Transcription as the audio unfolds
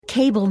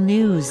Cable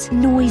news,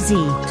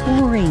 noisy,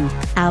 boring,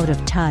 out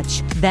of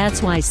touch.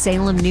 That's why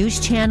Salem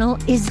News Channel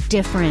is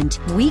different.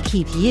 We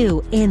keep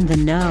you in the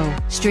know.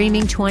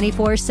 Streaming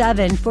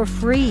 24/7 for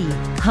free.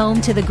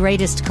 Home to the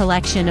greatest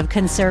collection of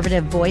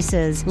conservative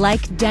voices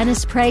like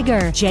Dennis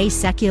Prager, Jay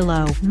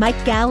Sekulow,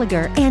 Mike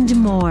Gallagher, and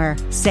more.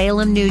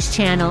 Salem News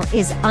Channel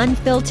is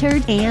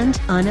unfiltered and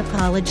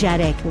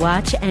unapologetic.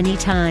 Watch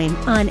anytime,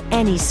 on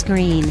any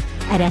screen,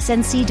 at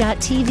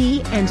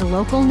snc.tv and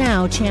Local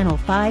Now Channel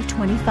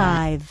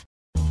 525.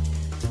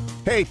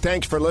 Hey,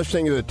 thanks for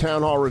listening to the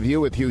Town Hall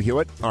Review with Hugh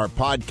Hewitt. Our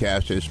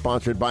podcast is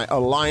sponsored by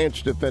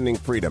Alliance Defending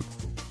Freedom.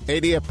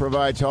 ADF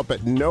provides help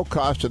at no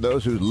cost to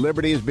those whose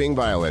liberty is being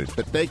violated,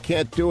 but they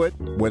can't do it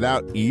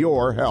without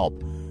your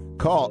help.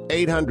 Call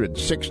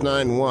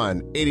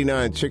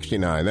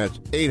 800-691-8969. That's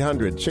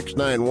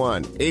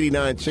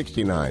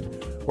 800-691-8969.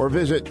 Or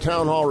visit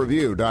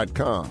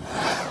townhallreview.com.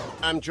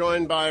 I'm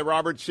joined by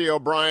Robert C.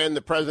 O'Brien,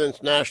 the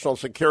President's National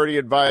Security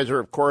Advisor,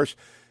 of course.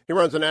 He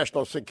runs the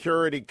National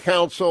Security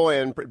Council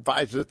and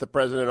advises the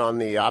president on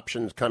the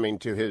options coming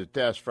to his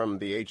desk from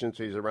the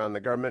agencies around the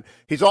government.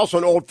 He's also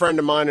an old friend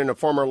of mine and a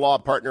former law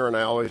partner, and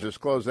I always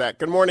disclose that.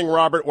 Good morning,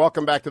 Robert.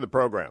 Welcome back to the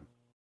program.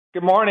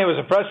 Good morning. It was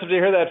impressive to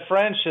hear that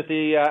French at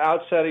the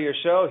outset of your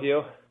show,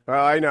 Hugh.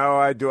 Well, I know.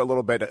 I do a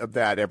little bit of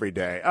that every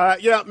day.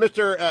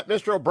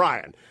 Mr.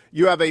 O'Brien,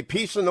 you have a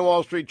piece in the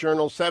Wall Street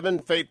Journal, 7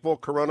 fateful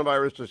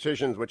coronavirus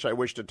decisions, which I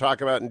wish to talk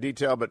about in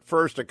detail. But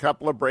first, a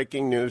couple of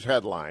breaking news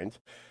headlines.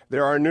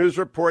 There are news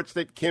reports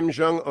that Kim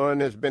Jong-un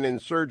has been in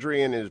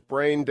surgery and is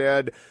brain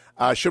dead.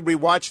 Should we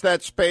watch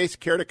that space?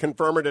 Care to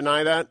confirm or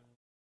deny that?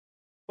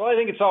 Well, I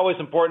think it's always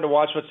important to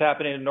watch what's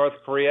happening in North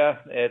Korea.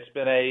 It's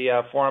been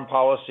a foreign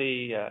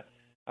policy and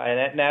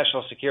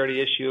national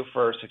security issue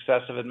for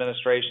successive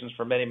administrations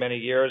for many, many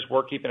years.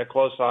 We're keeping a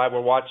close eye.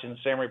 We're watching the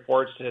same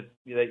reports that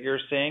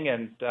you're seeing,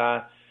 and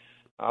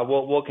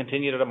we'll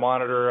continue to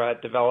monitor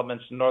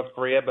developments in North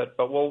Korea, but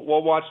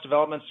we'll watch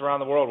developments around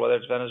the world, whether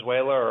it's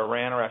Venezuela or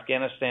Iran or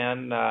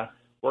Afghanistan.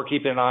 We're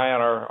keeping an eye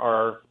on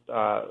our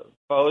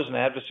foes and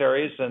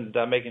adversaries and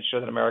making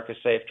sure that America is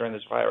safe during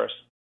this virus.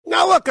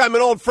 Now, look, I'm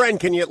an old friend.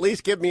 Can you at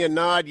least give me a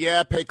nod?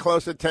 Yeah, pay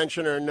close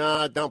attention, or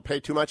not, don't pay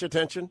too much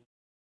attention?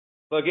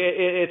 Look,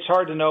 it's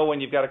hard to know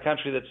when you've got a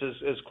country that's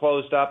as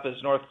closed up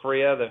as North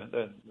Korea.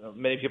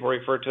 Many people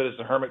refer to it as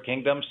the Hermit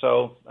Kingdom.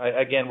 So,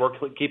 again, we're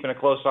keeping a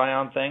close eye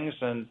on things,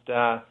 and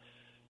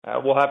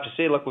we'll have to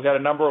see. Look, we've had a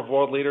number of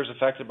world leaders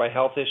affected by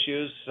health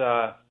issues,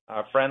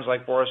 friends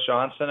like Boris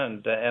Johnson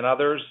and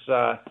others.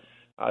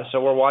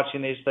 So we're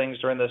watching these things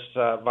during this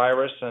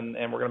virus, and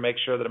we're going to make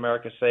sure that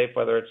America's safe,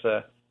 whether it's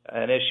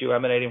an issue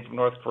emanating from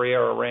North Korea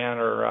or Iran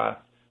or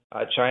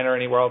China or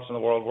anywhere else in the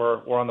world.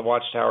 We're on the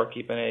watchtower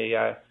keeping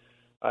a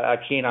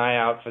keen eye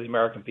out for the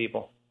American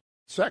people.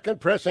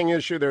 Second pressing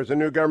issue, there's a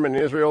new government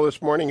in Israel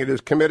this morning. It is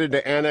committed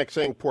to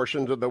annexing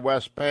portions of the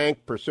West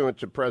Bank pursuant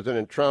to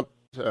President Trump's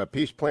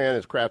peace plan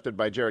is crafted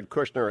by Jared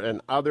Kushner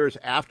and others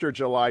after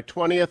July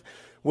 20th.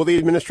 Will the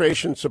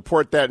administration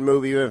support that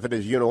move even if it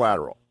is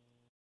unilateral?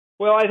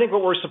 Well, I think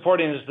what we're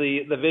supporting is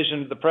the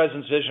vision, the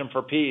president's vision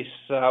for peace,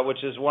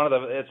 which is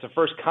it's the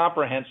first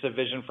comprehensive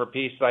vision for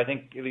peace that I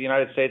think the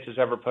United States has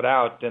ever put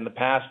out. In the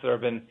past, there have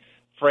been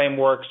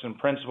frameworks and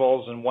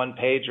principles and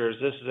one-pagers.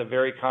 This is a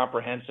very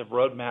comprehensive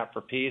roadmap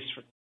for peace.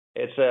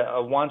 It's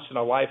a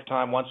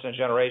once-in-a-lifetime,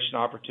 once-in-a-generation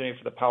opportunity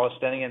for the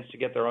Palestinians to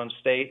get their own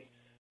state.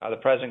 The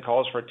president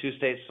calls for a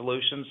two-state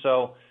solution.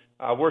 So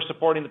we're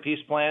supporting the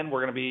peace plan.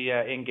 We're going to be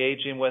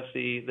engaging with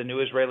the new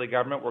Israeli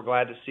government. We're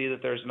glad to see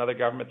that there's another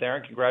government there,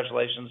 and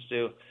congratulations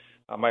to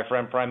my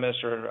friend Prime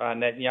Minister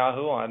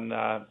Netanyahu on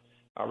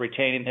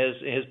retaining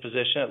his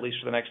position, at least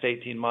for the next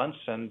 18 months.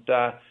 And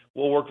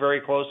we'll work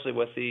very closely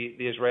with the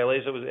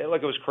Israelis. It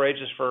was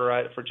courageous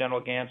for General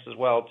Gantz as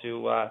well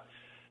to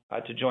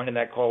join in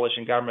that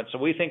coalition government. So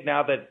we think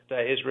now that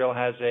Israel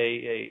has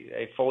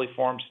a fully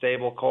formed,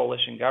 stable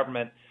coalition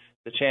government,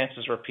 the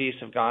chances for peace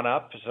have gone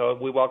up. So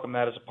we welcome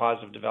that as a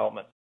positive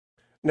development.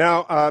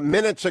 Now,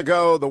 minutes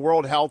ago, the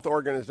World Health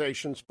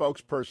Organization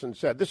spokesperson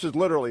said, this is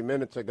literally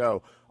minutes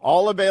ago,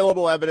 all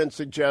available evidence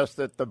suggests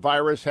that the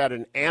virus had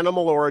an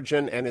animal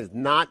origin and is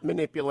not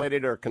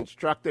manipulated or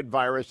constructed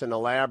virus in a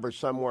lab or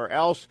somewhere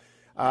else.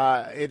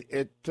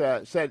 It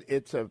said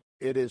it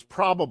is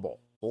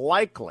probable,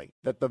 likely,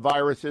 that the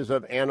virus is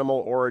of animal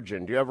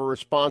origin. Do you have a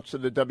response to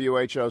the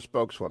WHO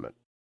spokeswoman?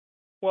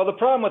 Well, the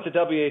problem with the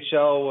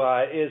WHO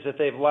is that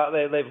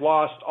they've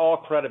lost all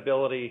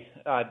credibility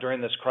during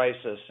this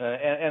crisis,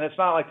 and it's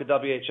not like the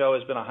WHO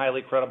has been a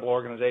highly credible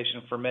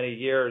organization for many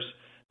years.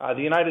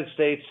 The United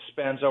States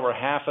spends over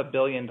 $500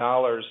 million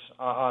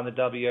on the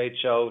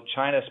WHO.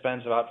 China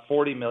spends about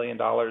 $40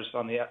 million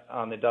on the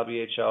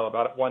WHO,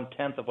 about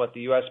 1/10 of what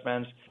the U.S.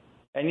 spends,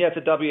 and yet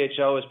the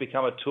WHO has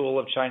become a tool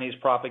of Chinese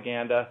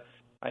propaganda.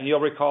 And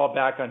you'll recall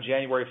back on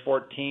January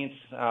 14th,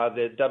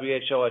 the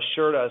WHO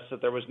assured us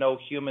that there was no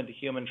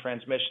human-to-human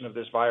transmission of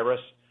this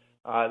virus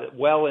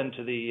well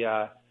into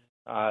the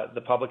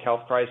public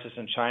health crisis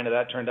in China.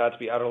 That turned out to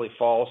be utterly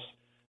false.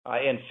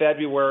 In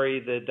February,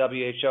 the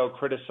WHO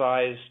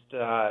criticized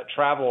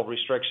travel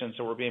restrictions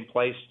that were being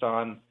placed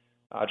on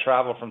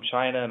travel from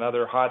China and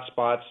other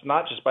hotspots,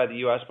 not just by the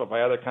U.S. but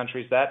by other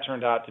countries. That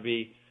turned out to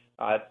be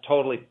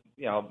totally,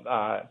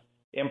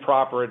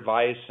 improper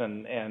advice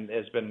and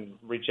has been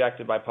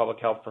rejected by public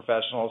health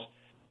professionals.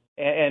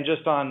 And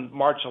just on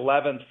March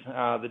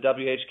 11th,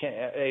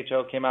 the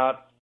WHO came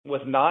out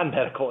with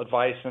non-medical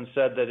advice and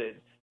said that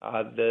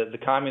the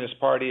Communist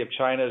Party of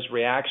China's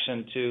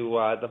reaction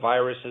to the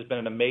virus has been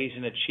an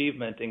amazing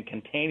achievement in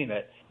containing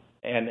it.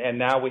 And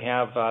now we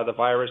have the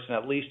virus in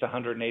at least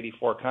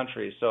 184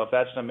 countries. So if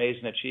that's an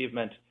amazing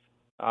achievement,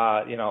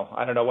 I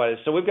don't know what it is.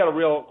 So we've got a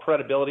real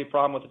credibility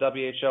problem with the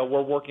WHO.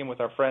 We're working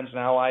with our friends and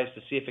allies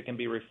to see if it can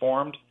be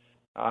reformed.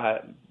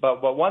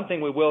 But one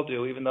thing we will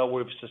do, even though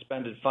we've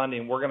suspended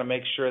funding, we're going to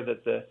make sure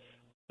that the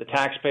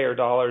taxpayer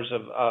dollars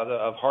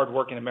of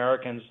hardworking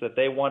Americans that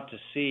they want to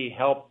see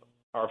help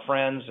our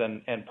friends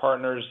and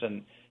partners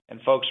and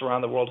folks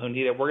around the world who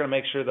need it. We're going to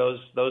make sure those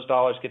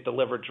dollars get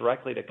delivered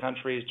directly to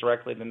countries,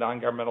 directly to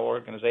non-governmental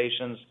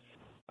organizations,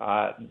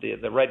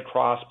 the Red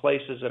Cross,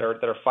 places that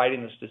are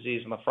fighting this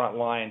disease on the front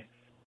line.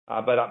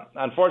 But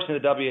unfortunately,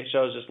 the WHO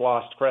has just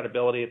lost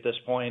credibility at this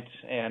point,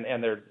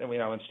 and they're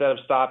instead of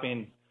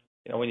stopping.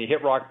 When you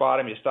hit rock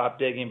bottom, you stop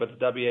digging, but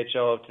the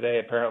WHO today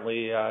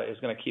apparently is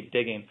going to keep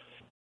digging.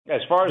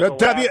 As far as the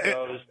lab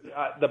goes,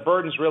 the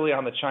burden's really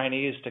on the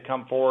Chinese to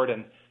come forward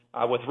and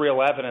with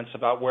real evidence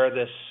about where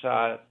this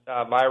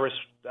virus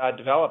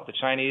developed. The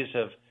Chinese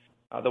have,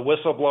 the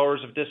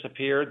whistleblowers have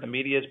disappeared. The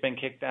media has been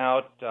kicked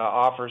out.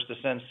 Offers to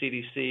send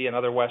CDC and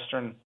other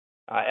Western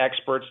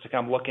experts to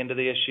come look into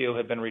the issue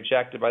have been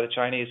rejected by the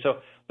Chinese. So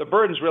the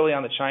burden's really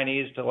on the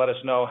Chinese to let us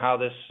know how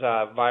this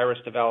virus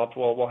developed.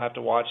 We'll have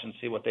to watch and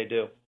see what they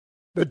do.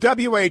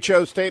 The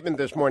WHO statement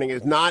this morning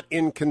is not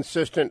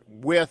inconsistent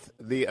with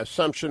the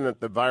assumption that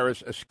the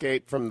virus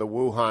escaped from the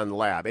Wuhan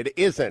lab. It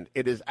isn't.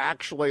 It is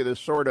actually the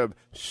sort of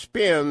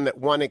spin that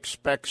one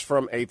expects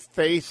from a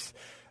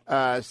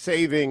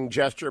face-saving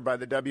gesture by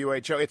the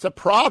WHO. It's a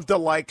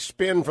Pravda-like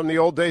spin from the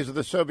old days of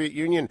the Soviet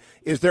Union.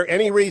 Is there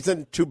any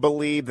reason to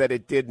believe that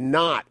it did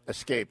not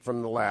escape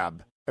from the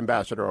lab,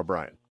 Ambassador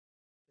O'Brien?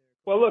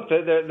 Well, look,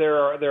 there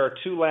are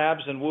two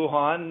labs in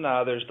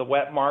Wuhan. There's the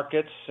wet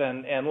markets,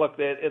 and look,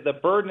 the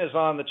burden is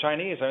on the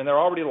Chinese. I mean, there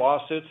are already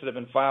lawsuits that have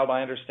been filed,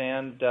 I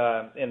understand,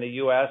 in the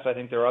U.S. I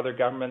think there are other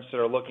governments that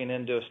are looking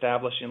into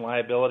establishing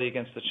liability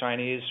against the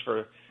Chinese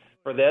for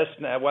this.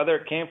 Now, whether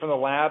it came from the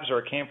labs or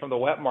it came from the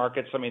wet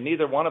markets, I mean,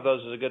 neither one of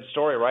those is a good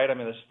story, right? I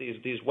mean,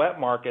 these wet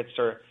markets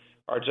are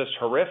just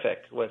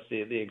horrific, with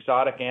the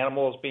exotic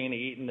animals being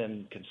eaten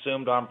and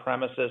consumed on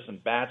premises,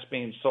 and bats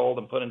being sold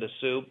and put into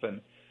soup, and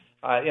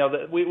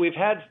we've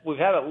had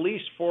at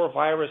least 4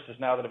 viruses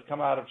now that have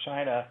come out of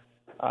China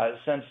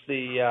since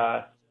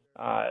the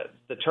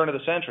turn of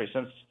the century,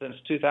 since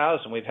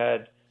 2000. We've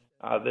had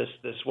this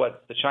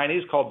what the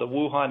Chinese called the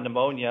Wuhan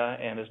pneumonia,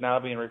 and is now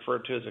being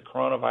referred to as a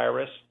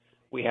coronavirus.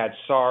 We had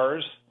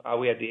SARS.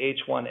 We had the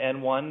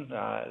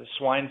H1N1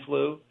 swine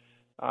flu.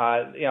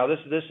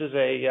 This is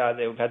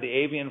they've had the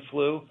avian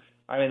flu.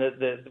 I mean,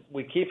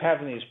 we keep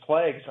having these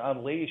plagues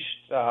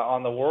unleashed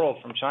on the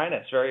world from China.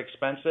 It's very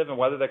expensive, and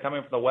whether they're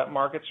coming from the wet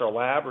markets or a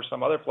lab or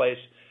some other place,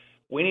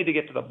 we need to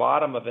get to the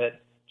bottom of it.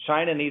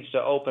 China needs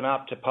to open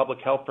up to public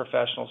health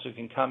professionals who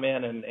can come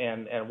in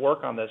and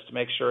work on this to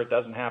make sure it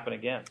doesn't happen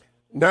again.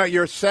 Now,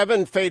 your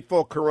 7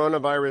 fateful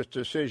coronavirus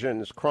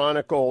decisions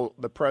chronicle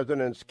the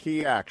president's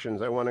key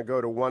actions. I want to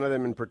go to one of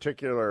them in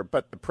particular,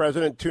 but the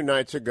president 2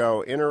 nights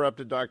ago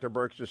interrupted Dr.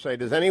 Birx to say,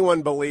 does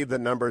anyone believe the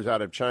numbers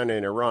out of China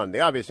and Iran? The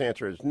obvious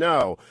answer is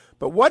no.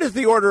 But what is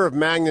the order of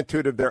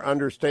magnitude of their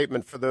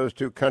understatement for those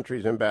 2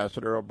 countries,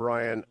 Ambassador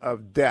O'Brien,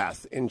 of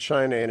death in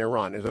China and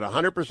Iran? Is it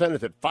 100%?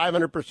 Is it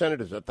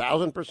 500%? Is it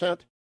 1,000%?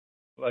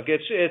 Look,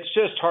 it's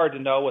just hard to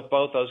know with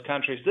both those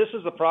countries. This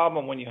is the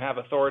problem when you have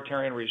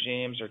authoritarian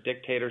regimes or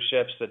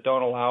dictatorships that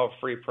don't allow a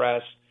free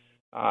press.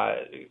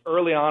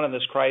 Early on in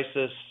this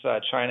crisis,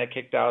 China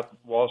kicked out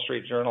Wall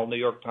Street Journal, New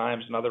York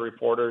Times, and other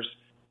reporters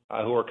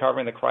who were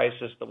covering the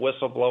crisis. The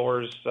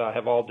whistleblowers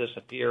have all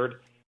disappeared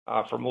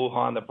from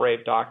Wuhan, the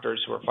brave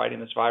doctors who are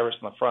fighting this virus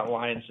on the front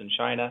lines in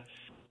China.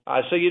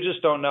 So you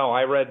just don't know.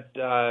 I read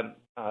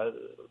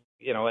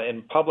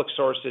in public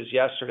sources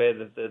yesterday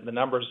that the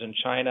numbers in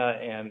China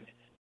and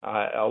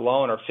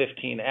alone are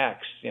 15x,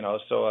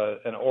 so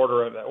an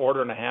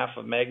order and a half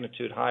of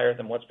magnitude higher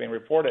than what's being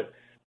reported.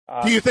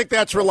 Do you think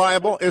that's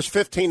reliable? Is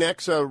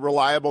 15x a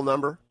reliable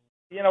number?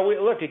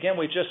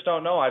 We just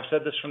don't know. I've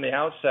said this from the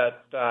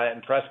outset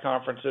in press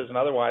conferences and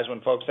otherwise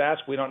when folks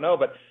ask, we don't know.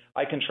 But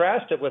I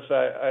contrast it with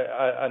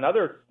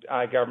another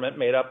government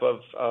made up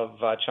of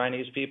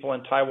Chinese people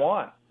in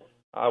Taiwan,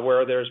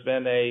 where there's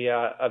been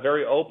a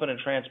very open and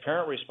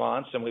transparent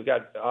response, and we've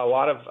got a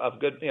lot of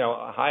good,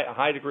 a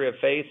high degree of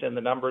faith in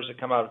the numbers that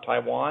come out of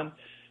Taiwan.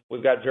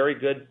 We've got very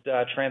good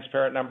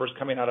transparent numbers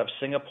coming out of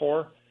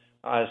Singapore.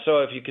 So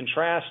if you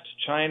contrast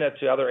China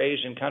to other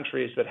Asian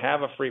countries that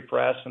have a free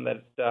press and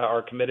that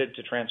are committed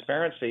to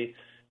transparency,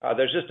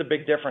 There's just a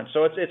big difference.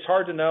 So it's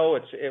hard to know.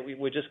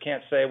 We just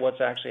can't say what's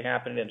actually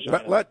happening in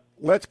China.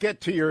 Let's get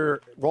to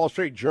your Wall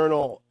Street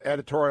Journal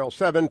editorial,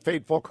 7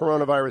 Fateful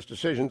Coronavirus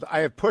Decisions.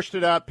 I have pushed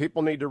it up.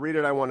 People need to read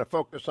it. I want to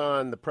focus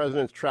on the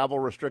president's travel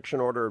restriction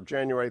order of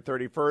January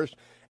 31st.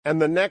 And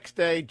the next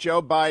day,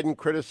 Joe Biden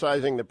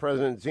criticizing the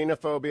president's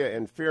xenophobia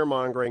and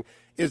fear-mongering.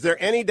 Is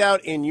there any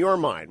doubt in your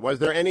mind, was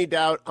there any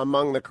doubt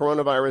among the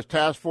coronavirus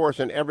task force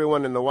and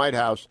everyone in the White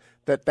House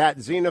that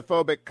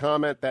xenophobic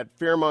comment, that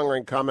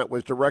fear-mongering comment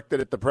was directed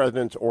at the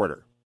president's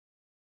order?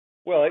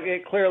 Well,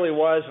 it clearly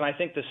was, and I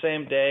think the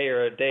same day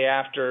or a day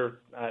after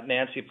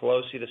Nancy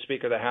Pelosi, the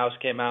Speaker of the House,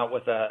 came out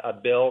with a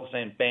bill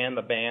saying ban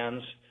the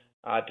bans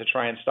to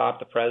try and stop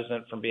the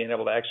president from being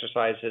able to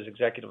exercise his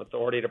executive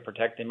authority to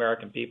protect the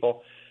American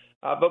people.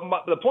 But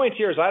the point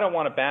here is I don't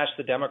want to bash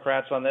the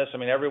Democrats on this. I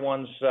mean,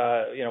 everyone's,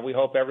 we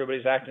hope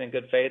everybody's acting in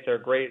good faith. They're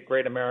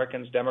great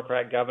Americans,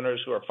 Democrat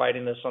governors who are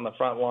fighting this on the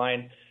front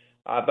line.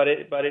 But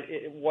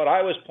what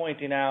I was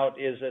pointing out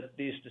is that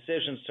these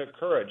decisions took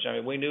courage. I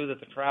mean, we knew that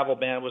the travel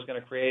ban was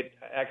going to create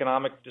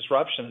economic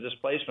disruption and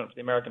displacement for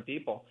the American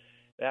people.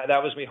 That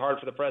was going to be hard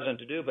for the president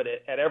to do. But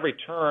at every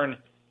turn,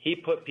 he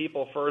put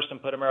people first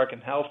and put American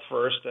health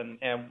first. And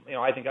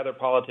I think other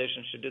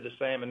politicians should do the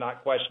same and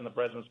not question the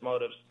president's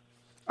motives.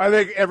 I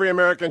think every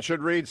American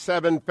should read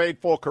 7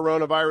 Fateful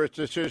Coronavirus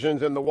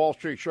Decisions in the Wall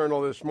Street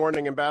Journal this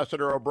morning.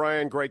 Ambassador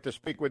O'Brien, great to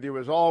speak with you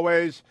as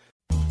always.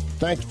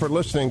 Thanks for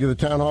listening to the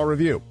Town Hall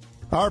Review.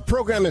 Our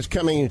program is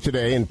coming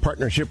today in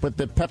partnership with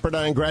the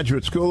Pepperdine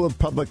Graduate School of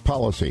Public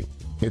Policy.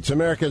 It's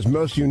America's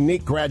most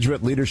unique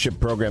graduate leadership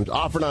programs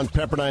offered on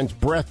Pepperdine's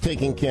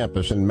breathtaking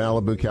campus in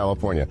Malibu,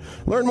 California.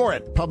 Learn more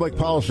at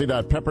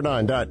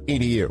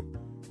publicpolicy.pepperdine.edu.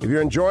 If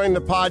you're enjoying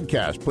the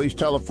podcast, please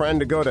tell a friend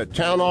to go to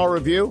Town Hall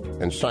Review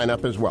and sign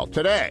up as well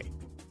today.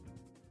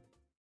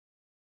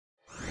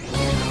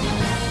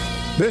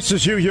 This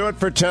is Hugh Hewitt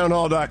for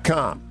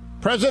townhall.com.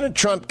 President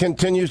Trump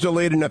continues to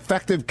lead an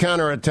effective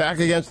counterattack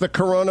against the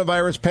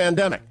coronavirus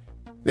pandemic.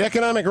 The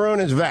economic ruin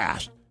is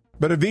vast,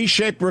 but a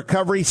V-shaped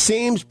recovery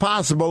seems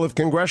possible if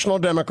congressional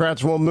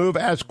Democrats will move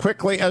as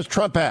quickly as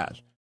Trump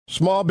has.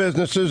 Small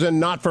businesses and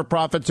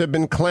not-for-profits have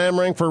been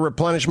clamoring for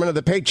replenishment of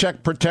the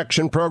Paycheck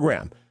Protection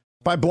Program.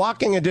 By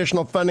blocking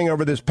additional funding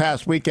over this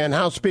past weekend,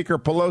 House Speaker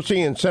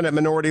Pelosi and Senate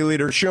Minority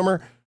Leader Schumer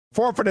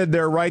forfeited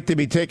their right to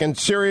be taken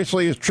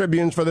seriously as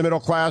tribunes for the middle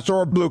class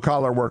or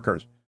blue-collar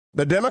workers.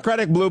 The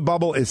Democratic blue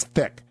bubble is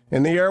thick,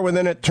 and the air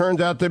within it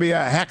turns out to be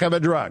a heck of a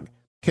drug.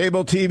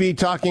 Cable TV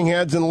talking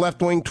heads and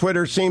left-wing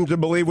Twitter seem to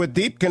believe with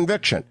deep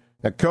conviction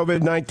that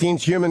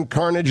COVID-19's human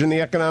carnage and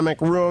the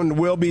economic ruin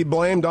will be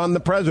blamed on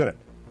the president.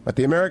 But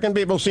the American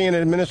people see an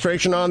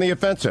administration on the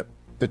offensive,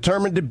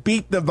 determined to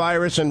beat the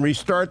virus and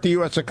restart the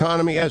U.S.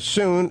 economy as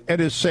soon as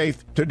it is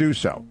safe to do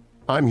so.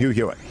 I'm Hugh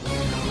Hewitt.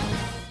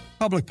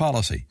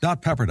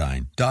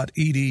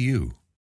 Publicpolicy.pepperdine.edu